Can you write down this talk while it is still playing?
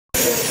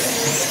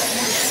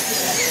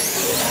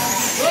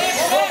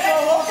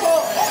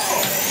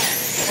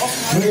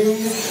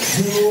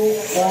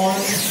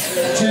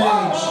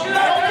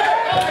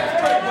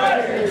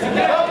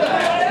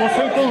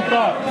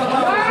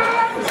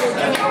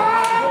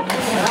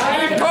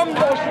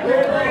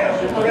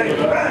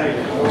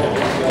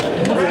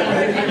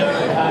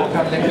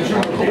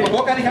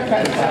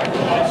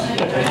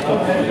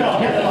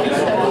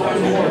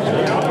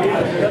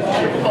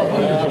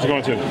What's it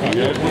going to?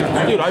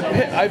 Dude,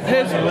 I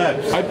pissed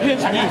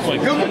Beef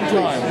like 10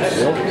 times.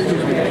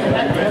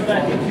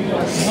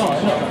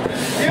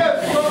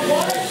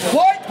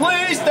 White,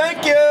 please,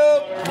 thank you.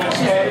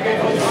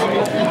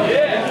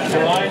 Yeah, the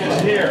line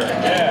is here.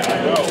 Yeah, I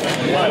know.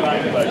 My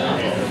line is like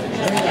here.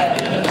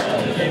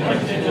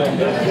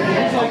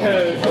 It's like a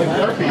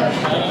herpes.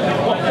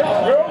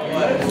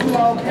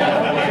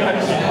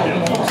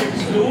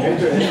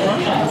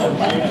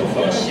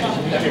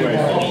 Anyway,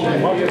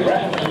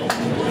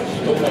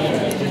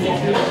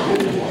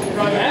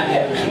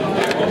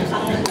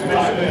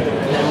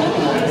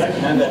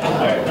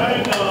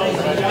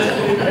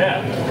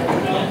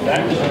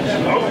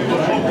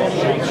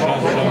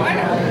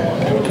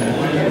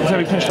 Let's have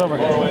it finished over.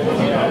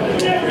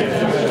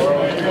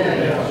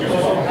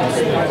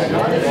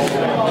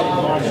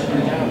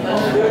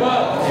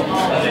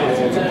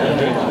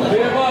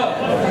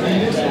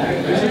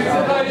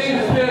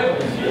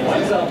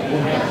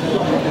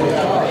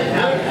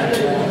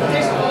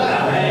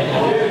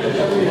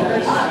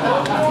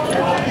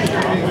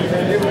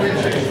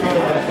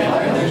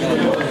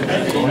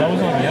 that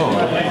was on yellow.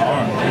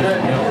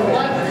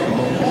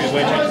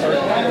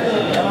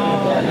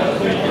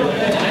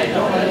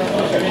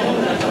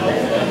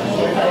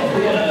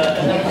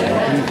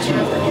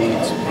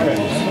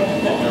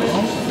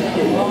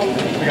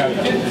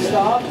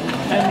 Stop,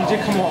 and you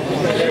did come off.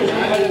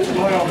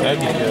 That'd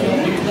be good.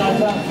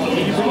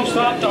 When you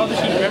stopped, the other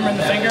shoes, remember in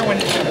the finger when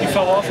you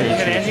fell off and you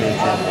hit Andy? No,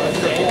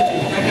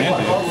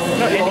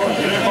 Andy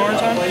from the car in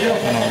time?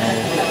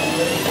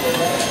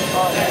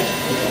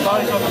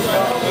 Body's on the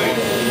spot.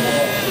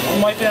 You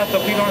might have to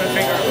bleed on your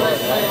finger.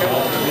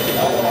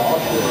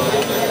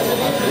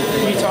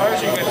 You need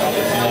tires or you good?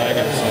 Yeah, I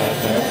got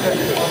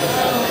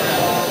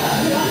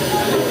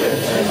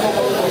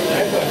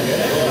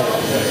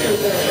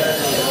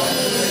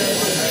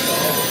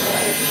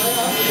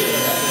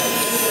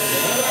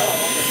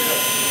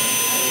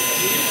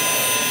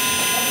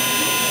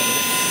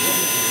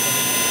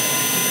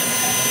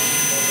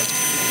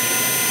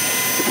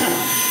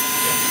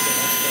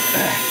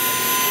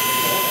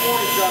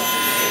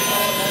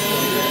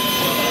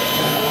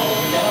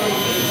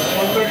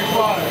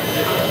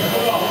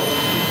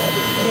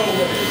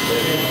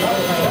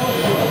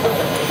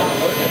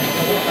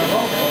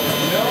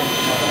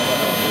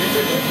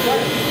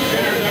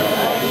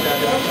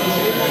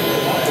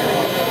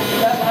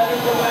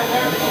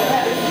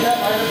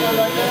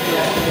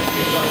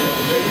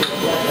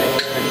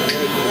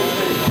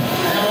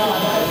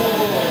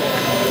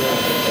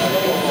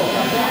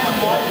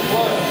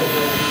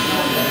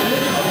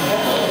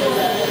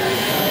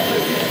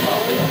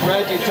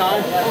Reggie,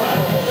 time.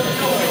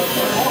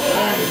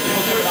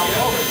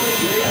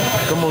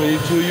 Come on, you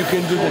two, you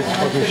can do this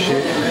fucking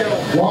shit.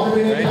 1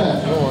 minute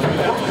left.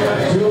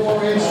 2 more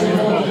minutes to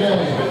go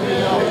today.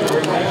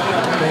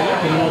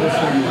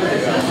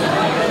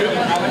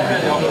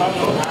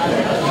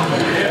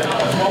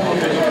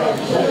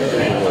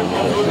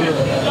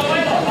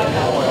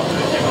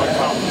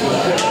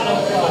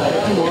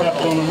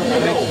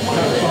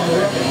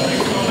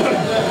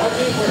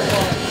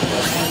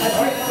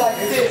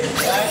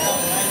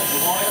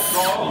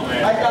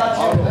 I got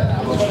you.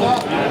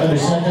 30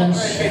 seconds.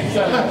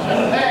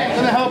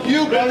 Gonna help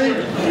you, buddy.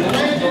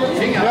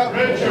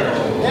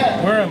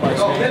 Where am I?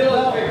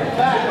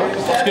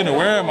 Skinner,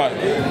 where am I?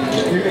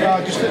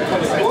 Just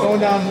going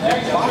down,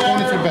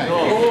 going into the bank.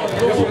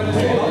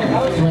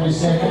 20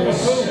 seconds.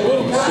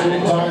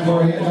 Sitting time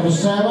for hit number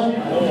 7.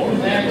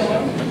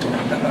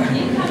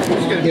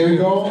 Here we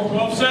go.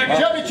 12 seconds.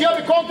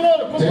 Chubby, control.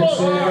 10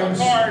 seconds.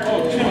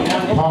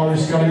 Power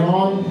is coming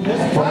on.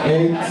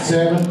 8,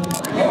 7,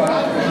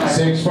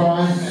 6,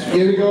 5.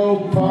 Here we go.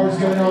 Power is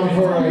coming on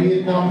for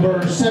hit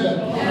number 7.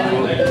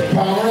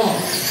 Power on.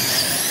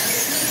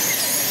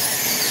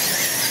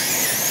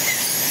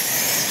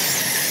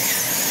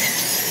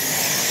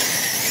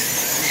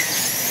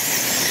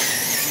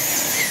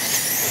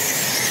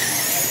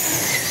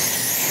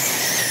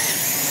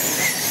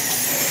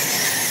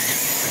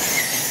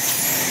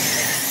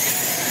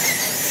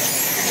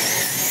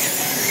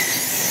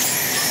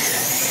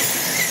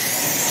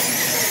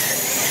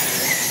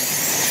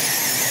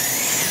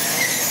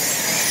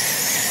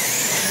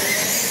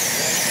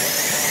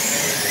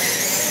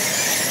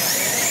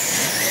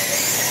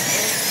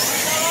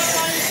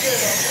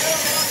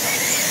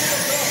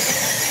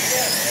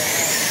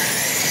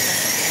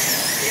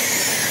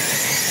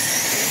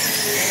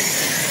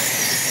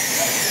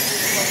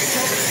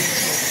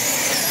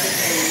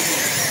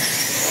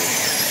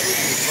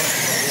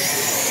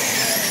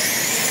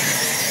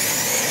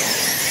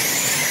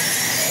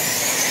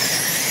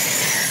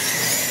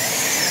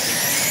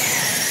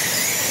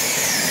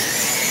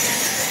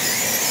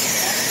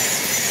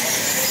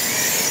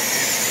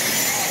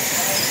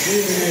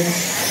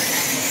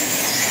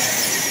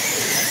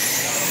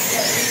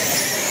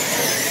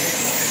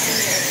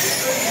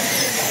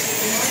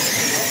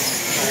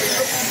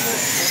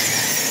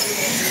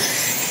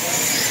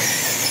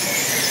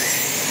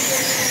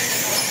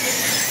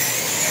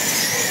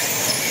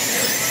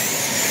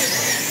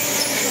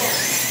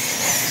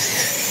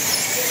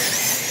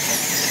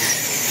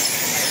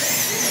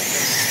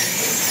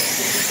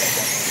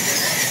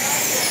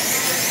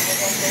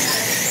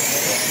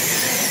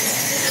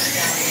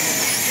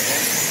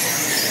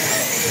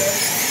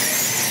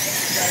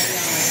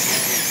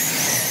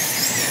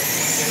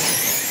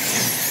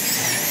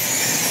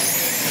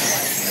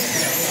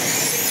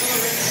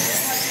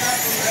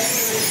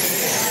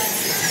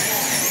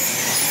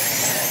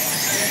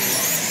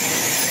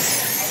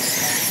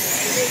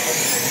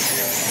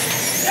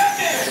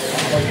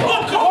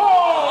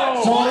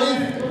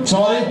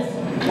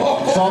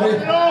 Sorry,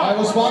 I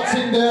was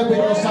watching there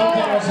because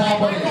something was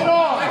happening.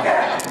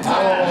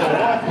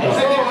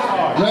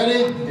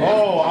 Ready?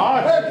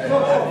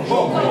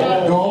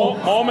 Go.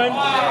 Moment.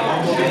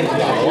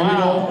 Here we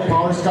go.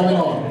 Power's coming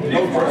on.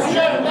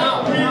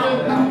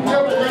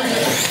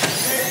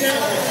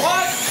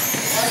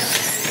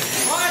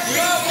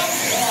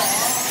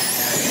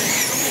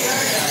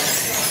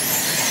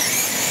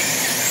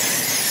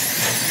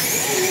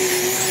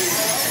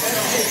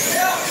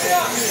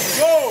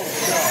 Go.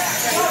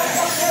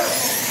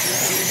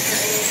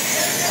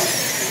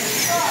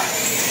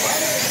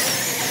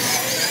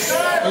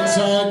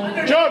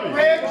 Inside. Job.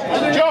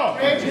 Job.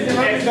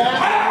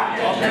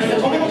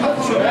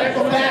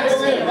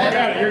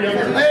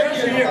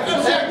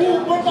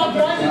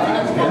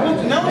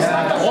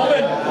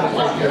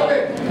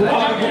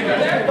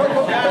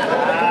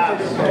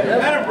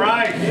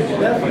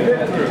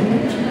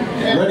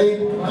 Ready?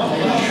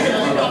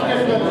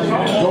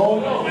 Go.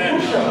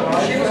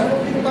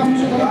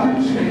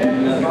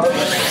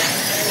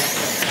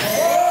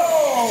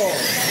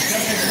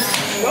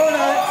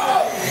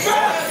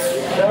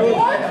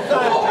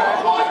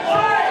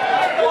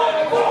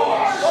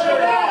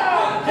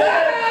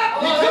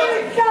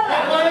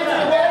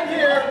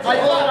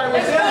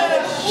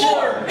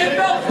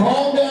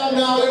 Calm down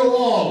now, you're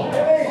all.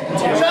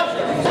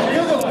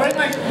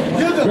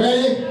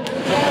 Ready?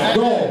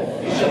 Go.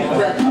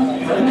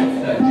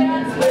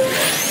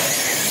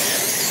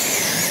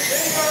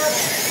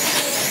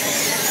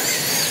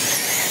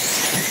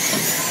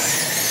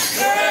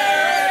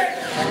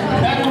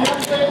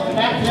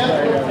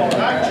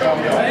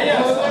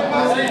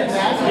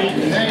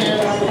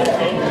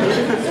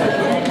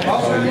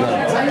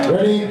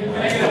 Ready?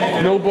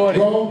 Nobody.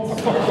 Go.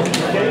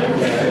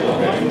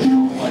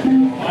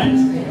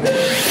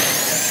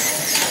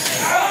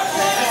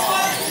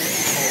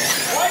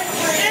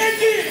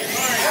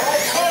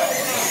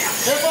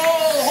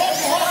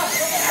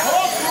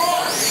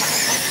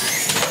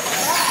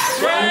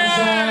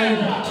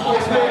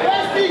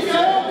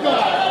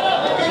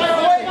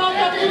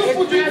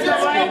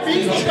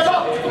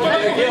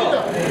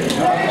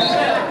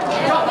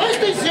 Presta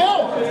atenção!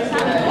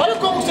 Olha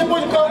como você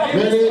pôs o carro na pista!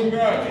 Ready?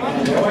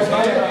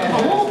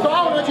 Arruma o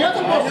carro, não adianta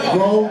você!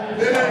 Go.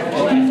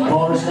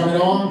 Power's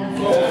coming on.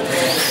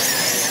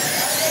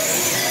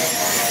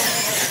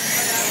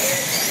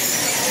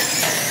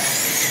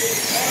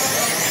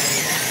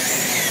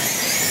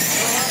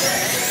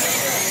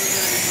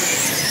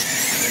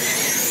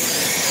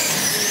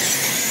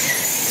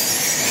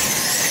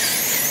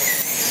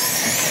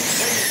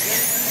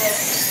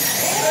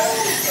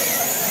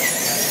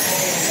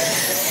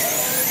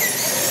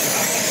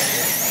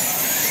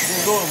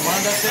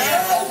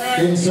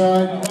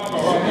 Inside.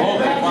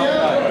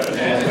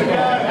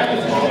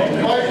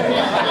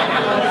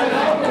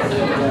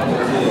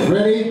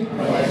 Ready?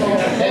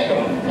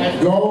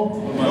 Go.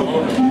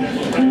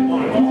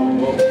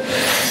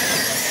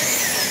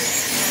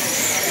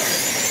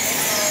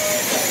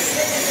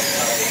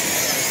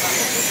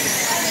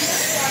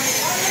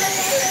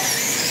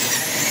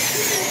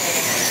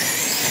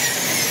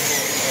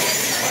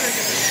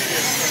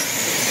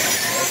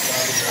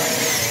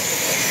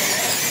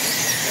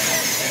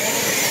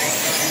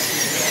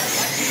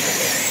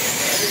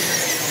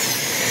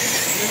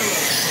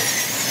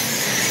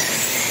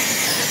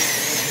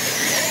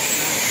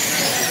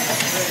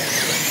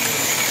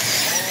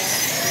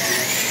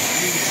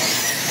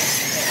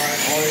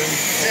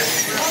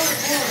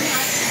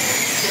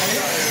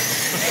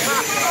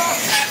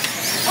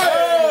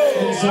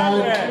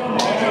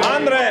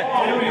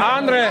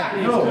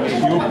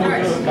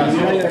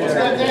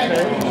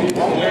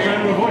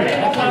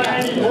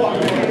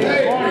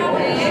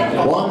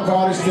 1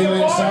 car is still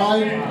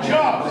inside.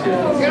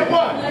 Get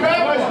one!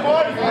 Grab his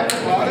body!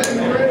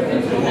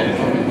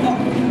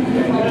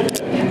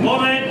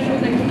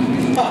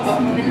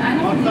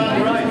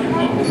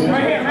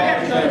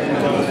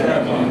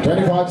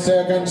 25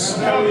 seconds.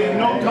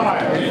 No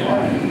tire.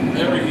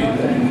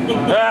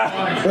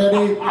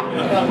 Ready?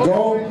 Go.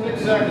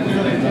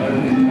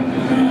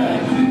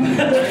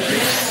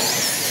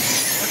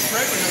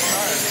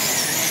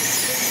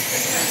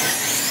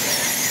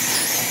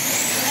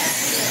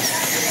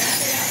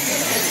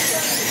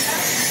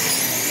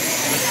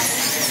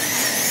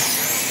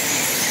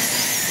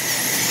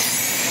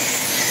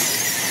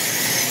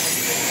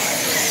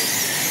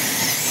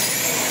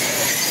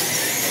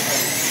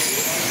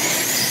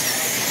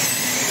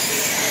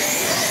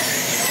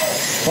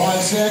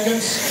 Five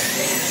seconds.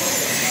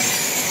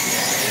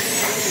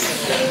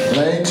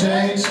 Lane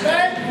change.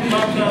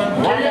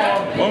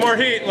 One more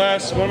heat,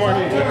 Les. One more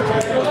heat.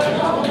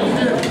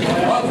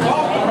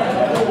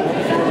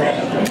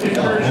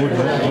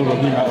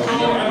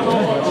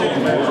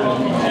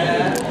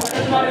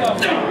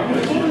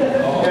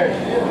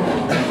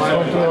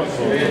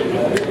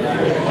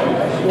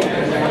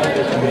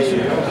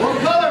 What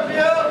color,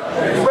 Bill?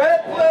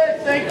 Red, please.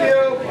 Thank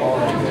you.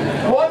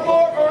 One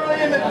more early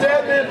in the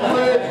dead man,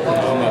 please.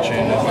 I'm not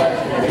changing.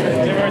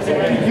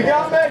 You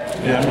got me?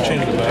 Yeah, I'm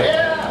changing the back.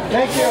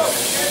 Thank you.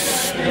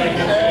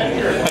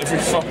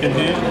 every fucking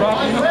hand.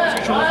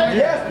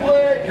 Yes,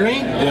 please.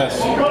 Green? Yes.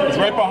 It's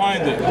right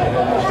behind it.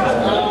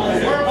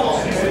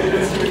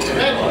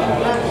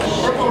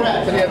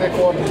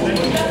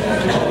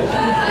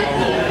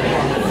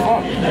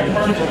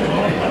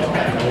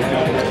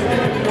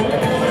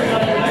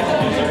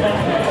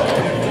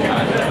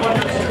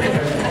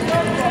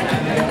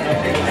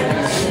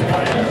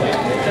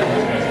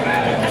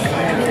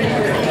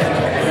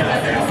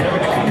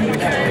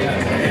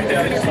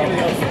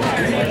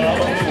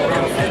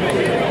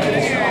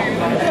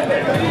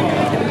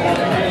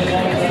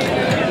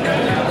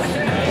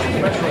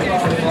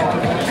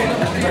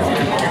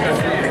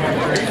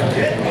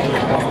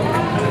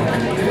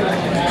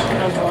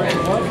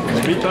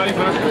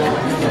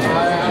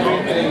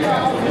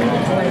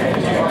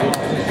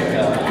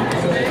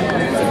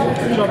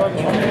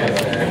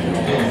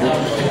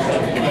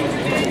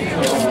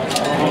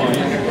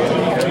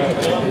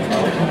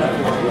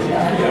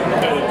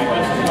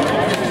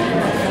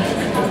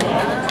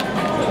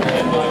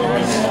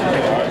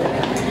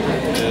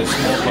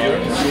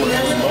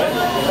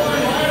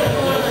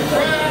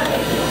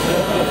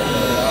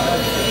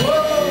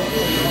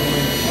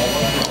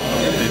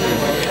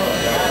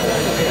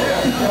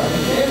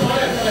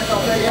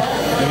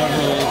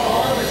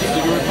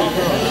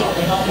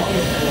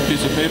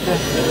 Piece of paper?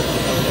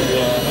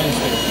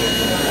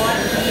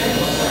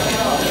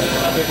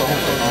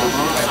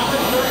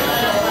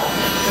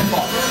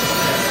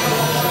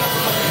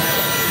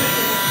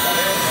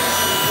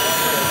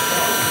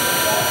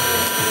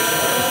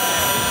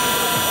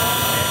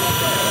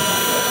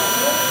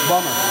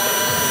 Bummer.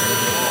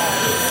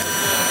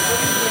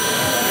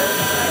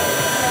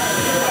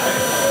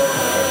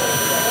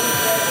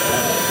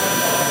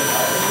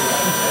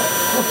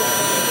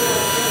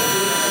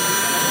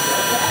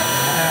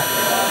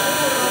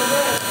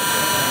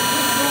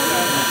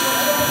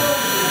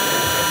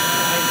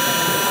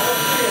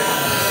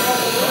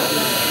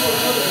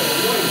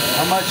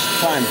 How much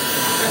time?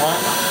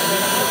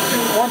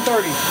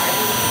 1:30.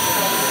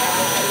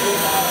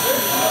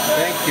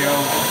 Thank you.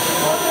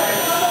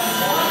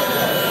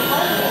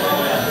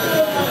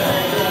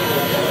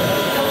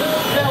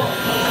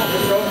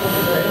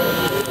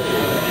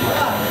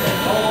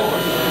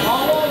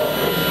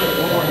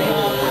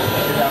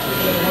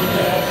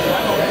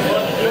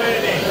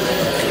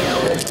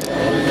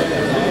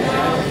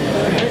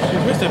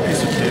 Where's that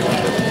piece of paper?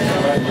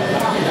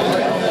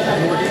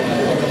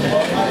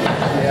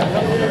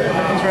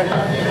 He's ready.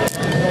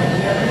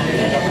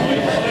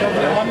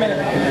 1 minute.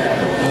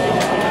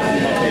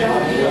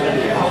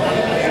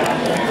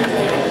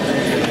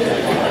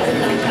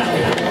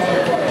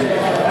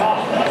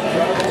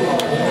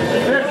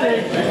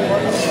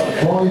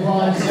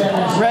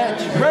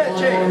 Rich,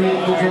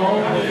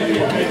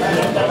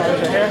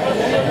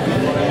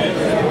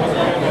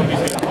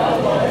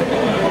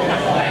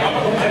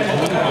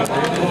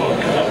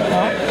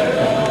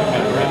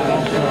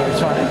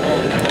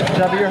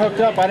 Chubby, you're hooked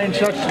up. I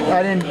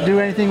didn't do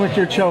anything with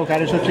your choke. I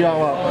just hooked you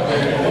all up.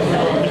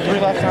 3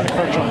 laps on the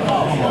first choke.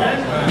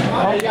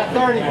 Oh, you got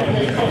 30.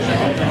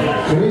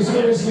 Today's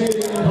service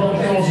meeting in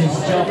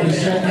prognosis, chapter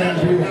 2nd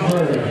through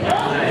 3rd.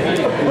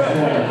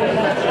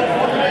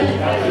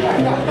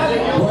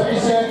 20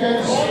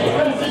 seconds.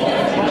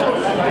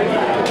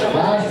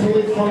 Last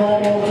week for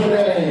OMO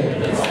today.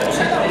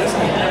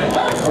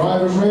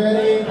 Drivers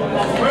ready.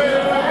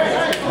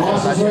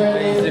 Bosses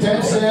ready.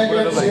 10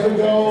 seconds. Here we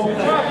go.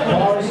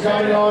 Power's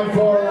coming on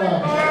for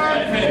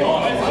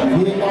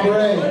heat number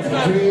 8.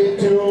 3,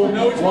 2,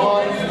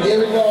 1. Here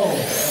we go.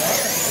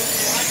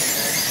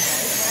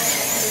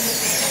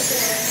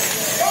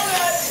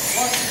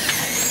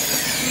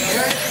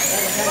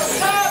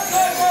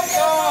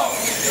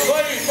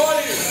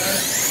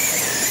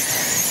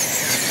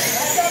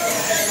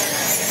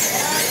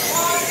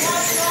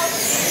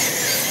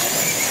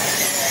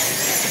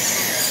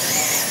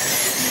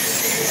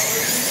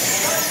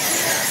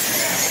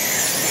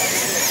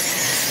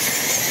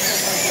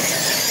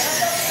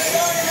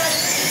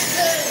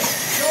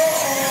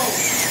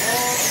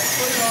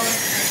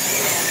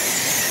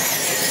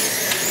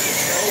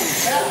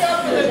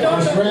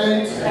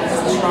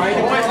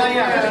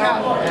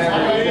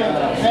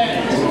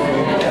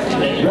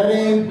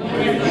 Ready?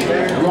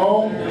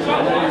 Go.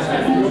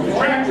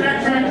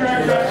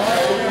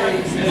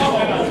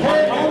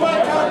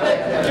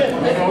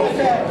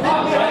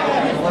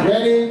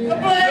 Ready?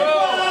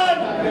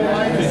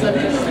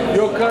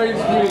 Your car is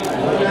free.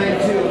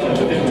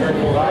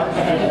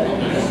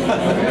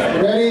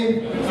 Ready?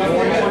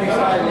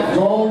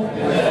 Go.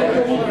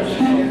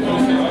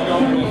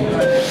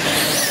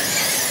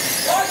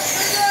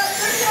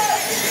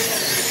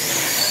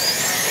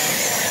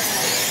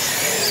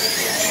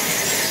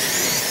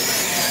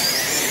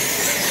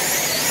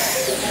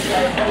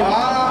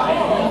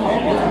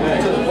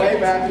 Way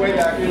back.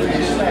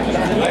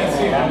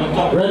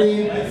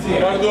 Ready?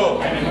 Ricardo,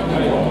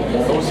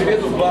 vamos seguir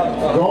dos lados,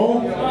 tá? Go.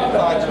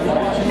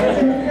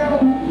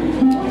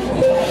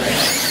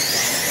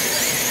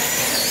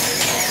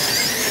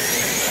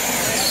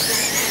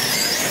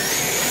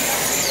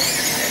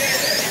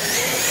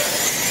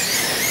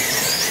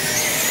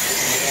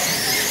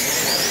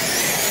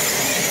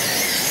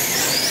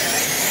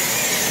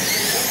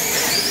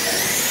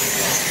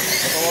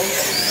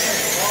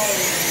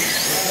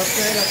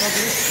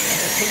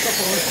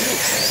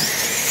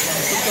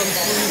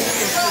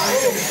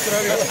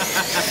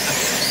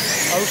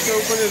 A už to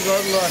úplně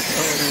zvládlo.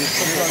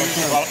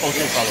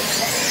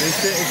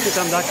 Ještě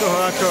tam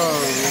takového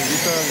jako...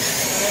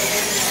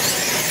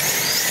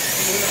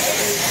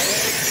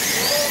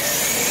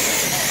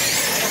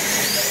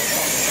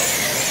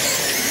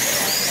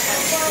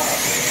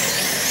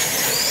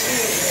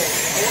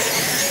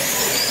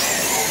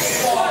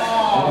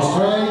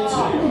 Straight.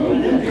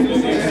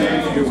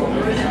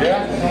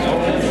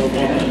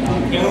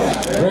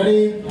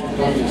 Ready?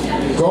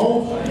 Go.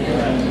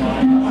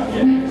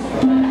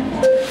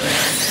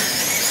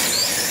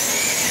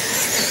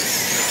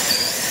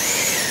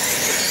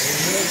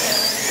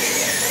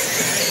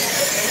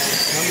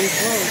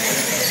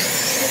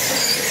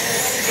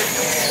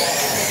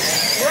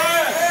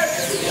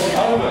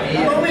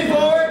 Moving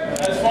forward.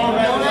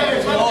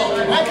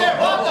 Right there,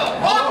 walk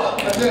up, walk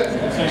up. That's it.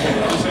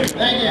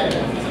 Thank you.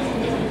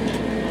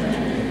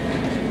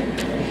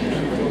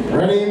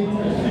 Ready?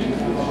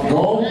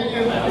 Go. Thank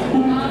you.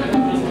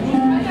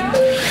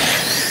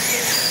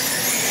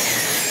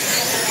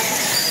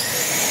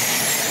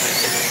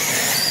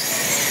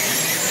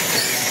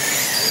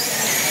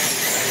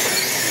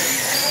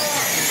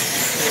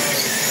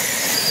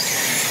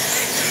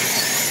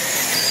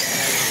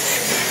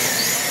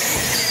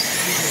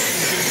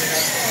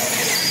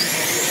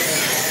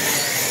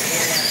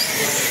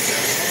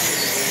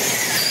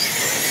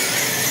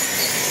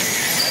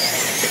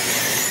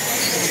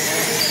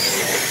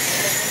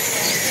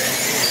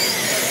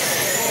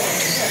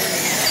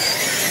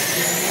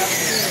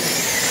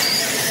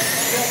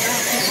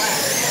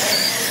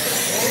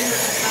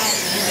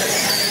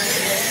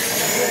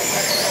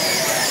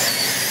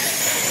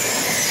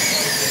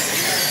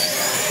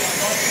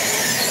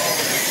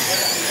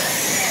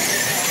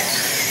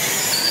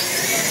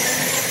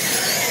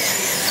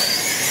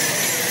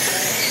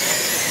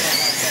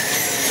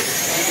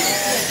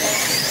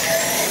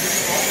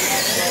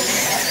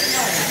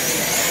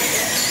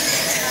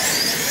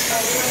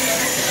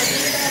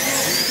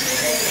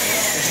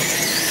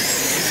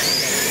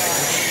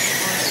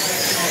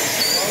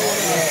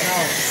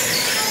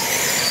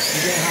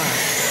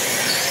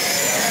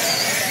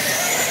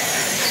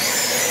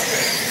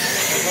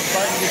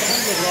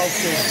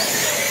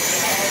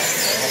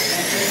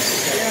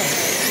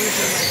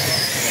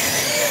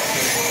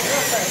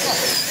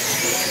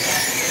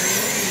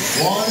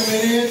 One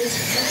minute.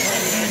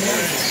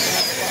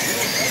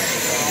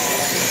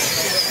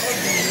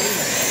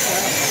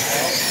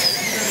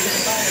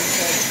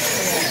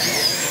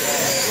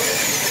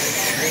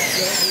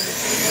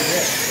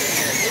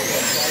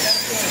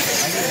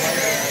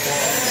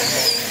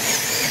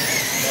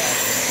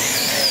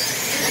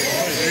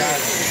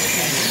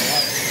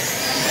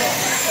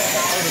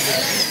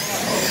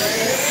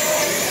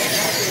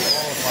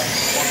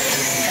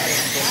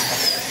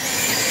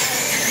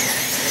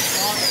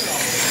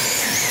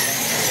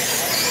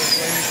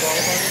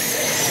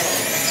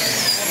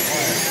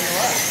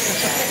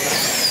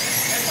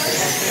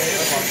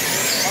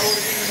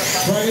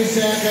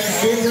 Seconds.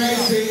 Keep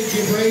racing.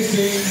 Keep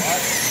racing.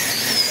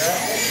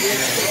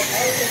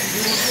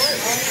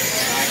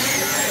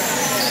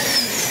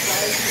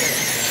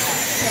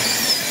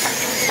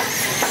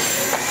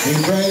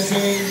 Keep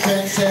racing.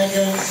 10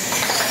 seconds.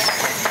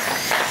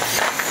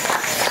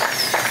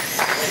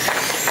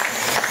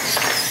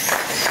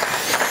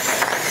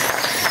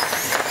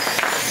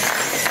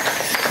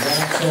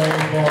 That's all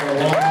for 1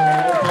 minute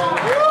open.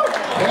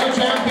 World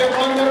champion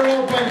 1 minute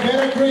open.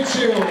 Better Grid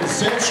Shield.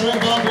 Czech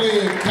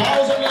Republic.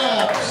 1,000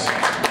 laps.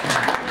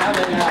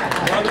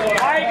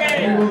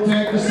 We will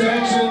take the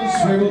sections.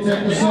 We will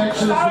take the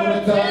sections. We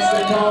will touch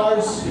the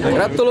cars.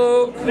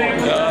 Gratuluju.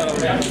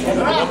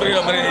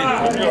 Dobrý.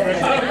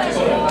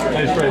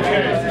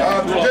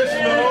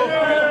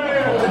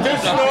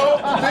 Traditional.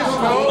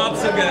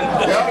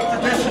 Yeah,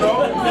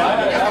 traditional.